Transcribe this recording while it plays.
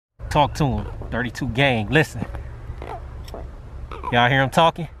Talk to him. 32 gang, listen. Y'all hear him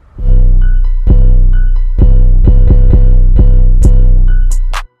talking?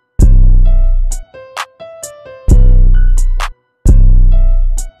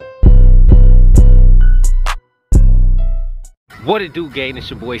 What it do, gang? It's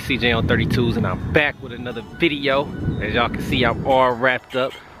your boy CJ on 32s, and I'm back with another video. As y'all can see, I'm all wrapped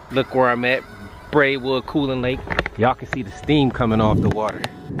up. Look where I'm at, Braidwood Cooling Lake. Y'all can see the steam coming off the water.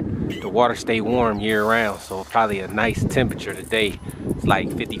 The water stay warm year round, so probably a nice temperature today. It's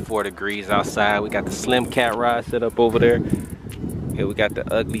like 54 degrees outside. We got the slim cat rod set up over there. Here we got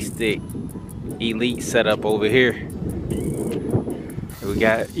the ugly stick elite set up over here. Here we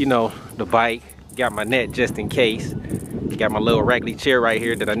got, you know, the bike. Got my net just in case. Got my little raggedy chair right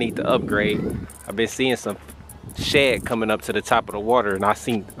here that I need to upgrade. I've been seeing some shad coming up to the top of the water, and I've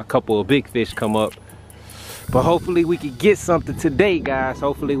seen a couple of big fish come up. But hopefully we can get something today, guys.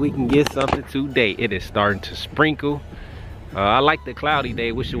 Hopefully we can get something today. It is starting to sprinkle. I like the cloudy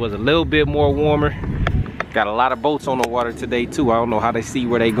day. Wish it was a little bit more warmer. Got a lot of boats on the water today too. I don't know how they see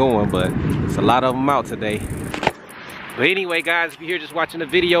where they going, but it's a lot of them out today. But anyway, guys, if you're here just watching the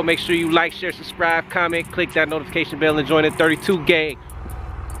video, make sure you like, share, subscribe, comment, click that notification bell, and join the 32 gang.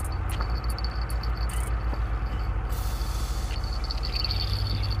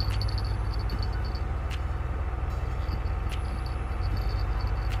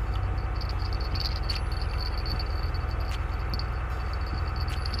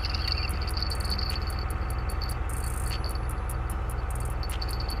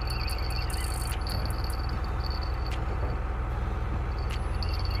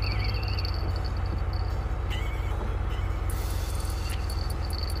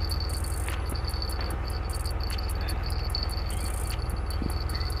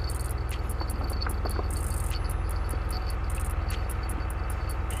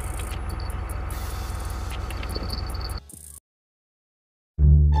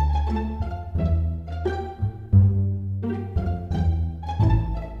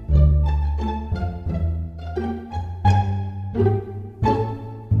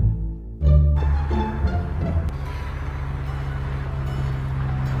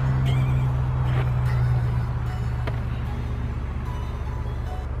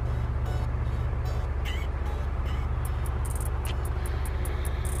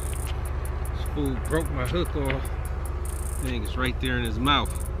 Fool broke my hook off. I think it's right there in his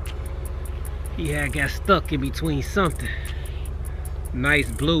mouth. He had got stuck in between something. Nice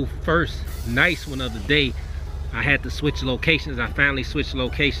blue, first nice one of the day. I had to switch locations. I finally switched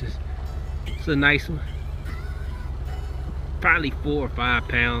locations. It's a nice one. Probably 4 or 5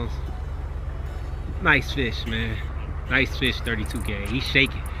 pounds. Nice fish, man. Nice fish, 32 gang. He's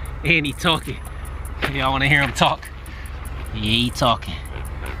shaking and he talking. Y'all want to hear him talk? Yeah, he talking.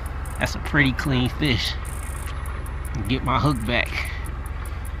 That's a pretty clean fish. Get my hook back.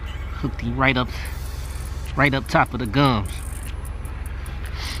 Hooked him right up top of the gums.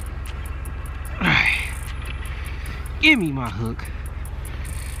 Alright. Give me my hook.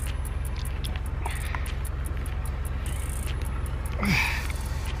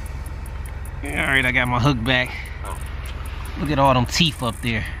 Alright, I got my hook back. Look at all them teeth up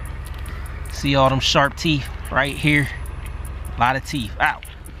there. See all them sharp teeth right here? A lot of teeth. Ow.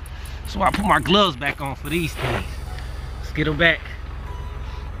 So I put my gloves back on for these things. Let's get them back.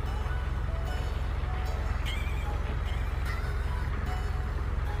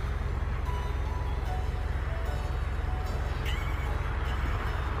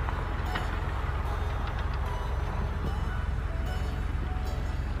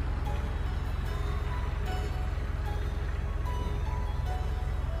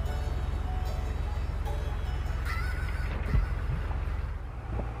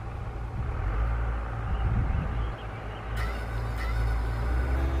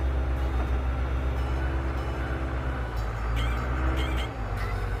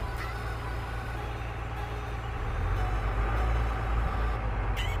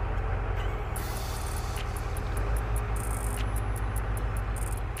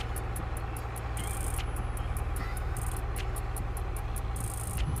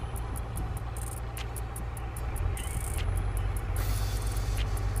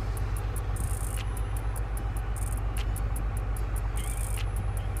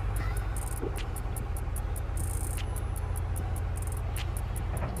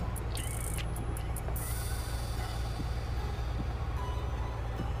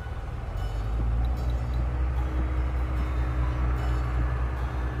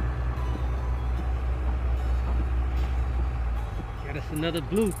 That's another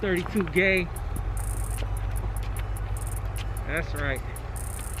blue 32 gang. That's right.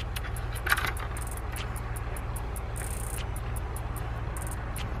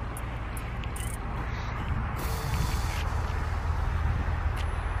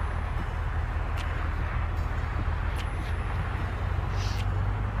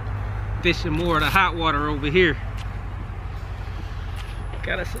 fishing more of the hot water over here.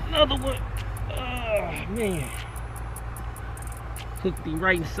 Got us another one. Oh man. Hooked him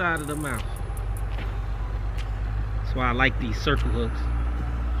right inside of the mouth. That's why I like these circle hooks.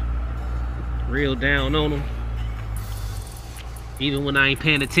 Reel down on them. Even when I ain't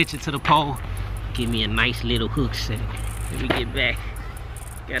paying attention to the pole, give me a nice little hook set. Let me get back.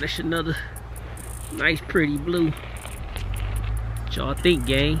 Got us another nice pretty blue. What y'all think,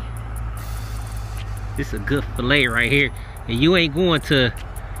 gang? This is a good fillet right here. And you ain't going to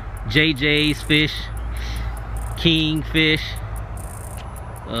JJ's Fish, King Fish,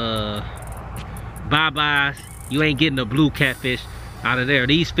 Bye-Byes. You ain't getting a blue catfish out of there.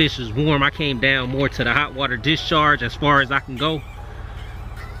 These fish is warm. I came down more to the hot water discharge as far as I can go.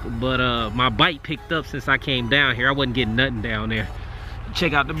 But my bite picked up since I came down here. I wasn't getting nothing down there.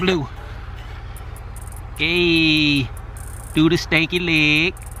 Check out the blue. Hey, do the stanky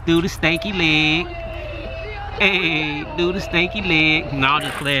leg. Do the stanky leg. Hey, do the stanky leg. No,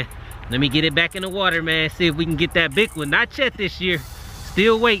 just playing. Let me get it back in the water, man. See if we can get that big one. Not yet this year.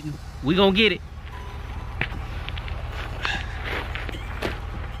 Still waiting. We gonna get it.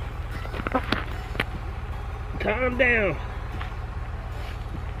 Calm down.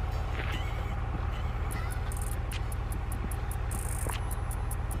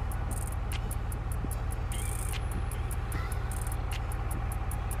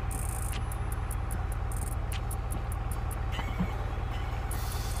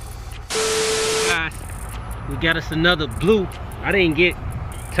 Guys, we got us another blue. I didn't get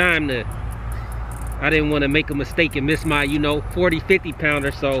time to, I didn't want to make a mistake and miss my, 40, 50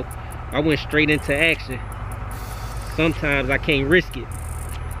 pounder, so I went straight into action. Sometimes I can't risk it.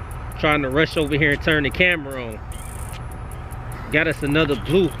 Trying to rush over here and turn the camera on. Got us another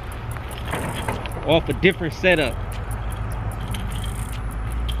blue off a different setup.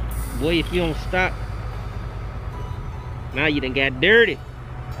 Boy, if you don't stop, now you done got dirty.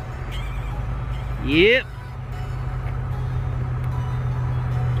 Yep.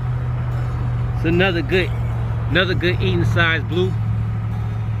 It's another good eating size blue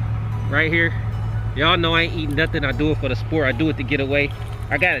right here. Y'all know I ain't eating nothing. I do it for the sport. I do it to get away.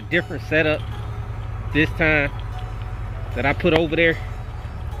 I got a different setup this time that I put over there.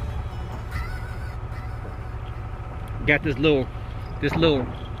 Got this little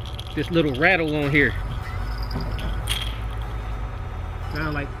rattle on here.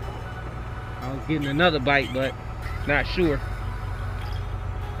 Sound like I was getting another bite, but not sure.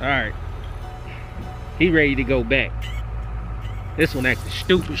 All right, he ready to go back. This one acting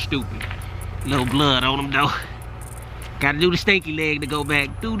stupid. Little blood on him though. Gotta do the stanky leg to go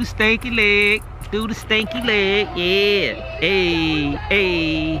back. Do the stanky leg. Do the stanky leg. Yeah.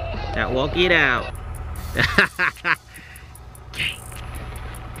 Hey. Now walk it out. Okay.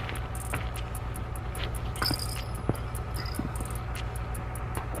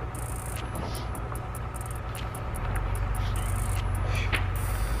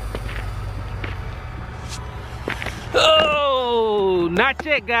 Oh, not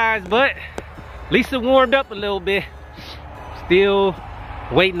yet, guys, but at least it warmed up a little bit. Still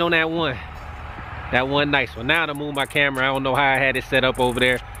waiting on that one nice one. Now to move my camera, I don't know how I had it set up over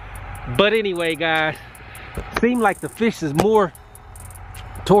there. But anyway, guys, seemed like the fish is more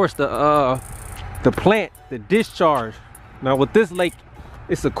towards the plant, the discharge. Now with this lake,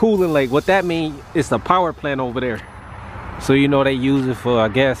 it's a cooling lake. What that means, it's a power plant over there. So they use it for, I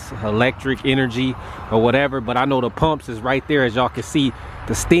guess, electric energy or whatever. But I know the pumps is right there, as y'all can see.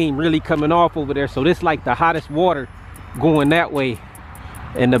 The steam really coming off over there. So this like the hottest water going that way.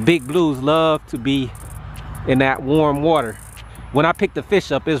 And the big blues love to be in that warm water. When I pick the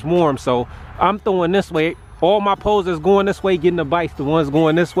fish up, it's warm. So I'm throwing this way. All my posers going this way, getting the bites. The ones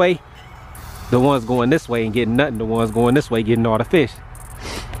going this way, the ones going this way and getting nothing. The ones going this way, getting all the fish.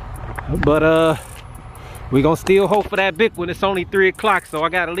 But we gonna still hope for that big one. It's only 3 o'clock, so I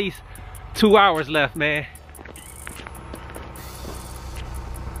got at least 2 hours left, man.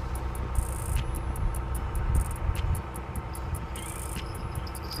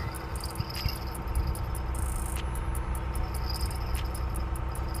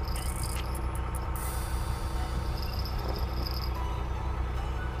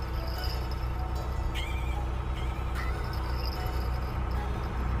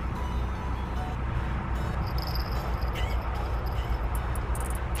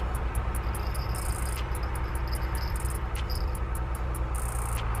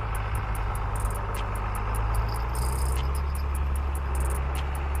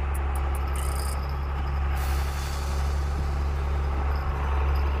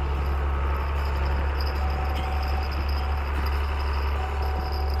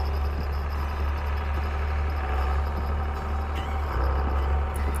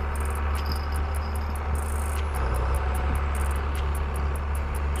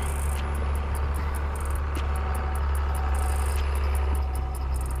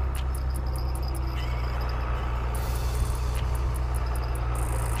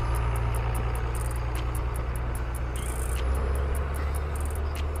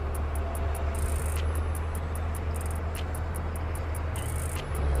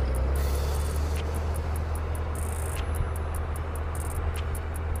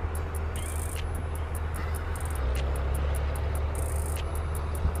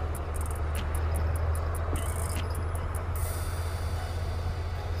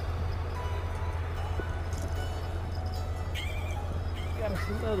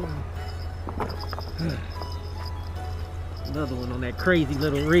 Another one. Another one on that crazy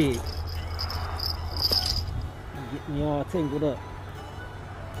little rig. Getting me all tangled up.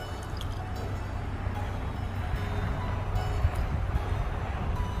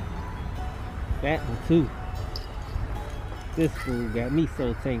 That one too. This fool got me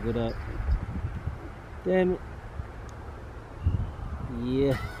so tangled up. Damn it.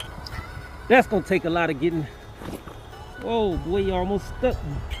 Yeah. That's gonna take a lot of getting. Oh boy, you almost stuck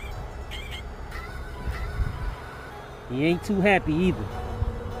me. He ain't too happy either.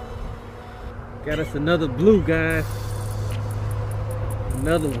 Got us another blue, guys.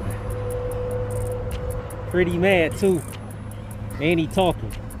 Another one. Pretty mad too. Ain't he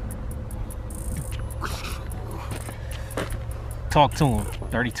talking? Talk to him.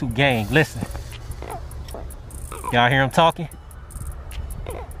 32 gang. Listen. Y'all hear him talking?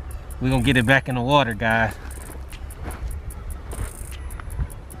 We're gonna get it back in the water, guys.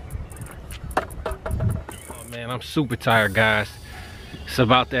 Oh man, I'm super tired, guys. It's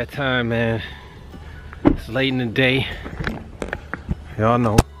about that time, man. It's late in the day. Y'all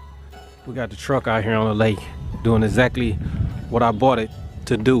know we got the truck out here on the lake doing exactly what I bought it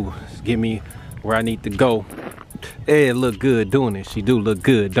to do. It's get me where I need to go. It look good doing it. She do look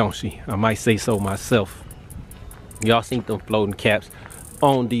good, don't she? I might say so myself. Y'all seen them floating caps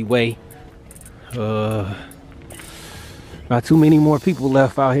on the way. Not too many more people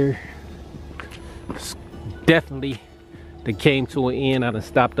left out here. It's definitely they came to an end. I done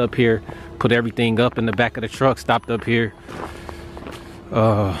stopped up here, put everything up in the back of the truck, stopped up here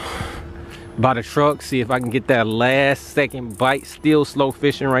by the truck, see if I can get that last second bite. Still slow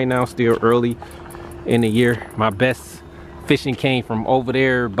fishing right now, still early in the year. My best fishing came from over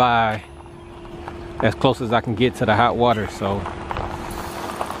there by as close as I can get to the hot water. So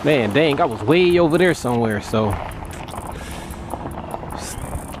man, dang, I was way over there somewhere. So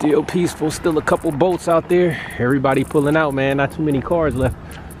still peaceful, still a couple boats out there, everybody pulling out, man. Not too many cars left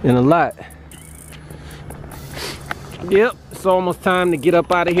in the lot. Yep, it's almost time to get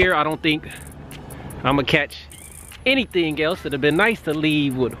up out of here. I don't think I'm gonna catch anything else. It'd have been nice to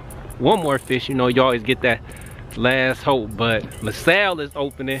leave with one more fish. You know, you always get that last hope, but LaSalle is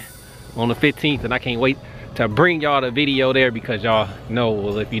opening on the 15th and I can't wait to bring y'all the video there, because y'all know,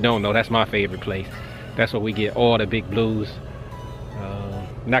 well, if you don't know, that's my favorite place. That's where we get all the big blues.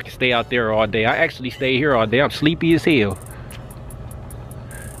 And I can stay out there all day. I actually stay here all day. I'm sleepy as hell.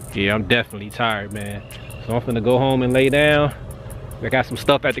 Yeah, I'm definitely tired, man. So I'm finna go home and lay down. I got some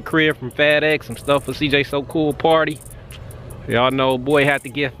stuff at the crib from FedEx, some stuff for CJ So Cool party. Y'all know boy had to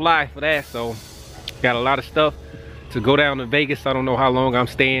get fly for that, so got a lot of stuff to go down to Vegas. I don't know how long I'm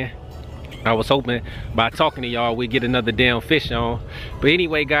staying. I was hoping by talking to y'all we'd get another damn fish on. But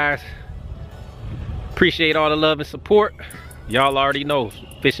anyway, guys, appreciate all the love and support. Y'all already know,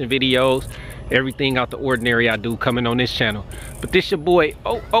 fishing videos, everything out the ordinary I do coming on this channel. But this your boy,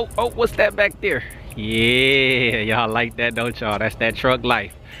 oh, what's that back there? Yeah, y'all like that, don't y'all? That's that truck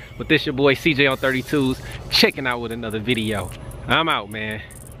life. But this your boy CJ on 32s, checking out with another video. I'm out, man.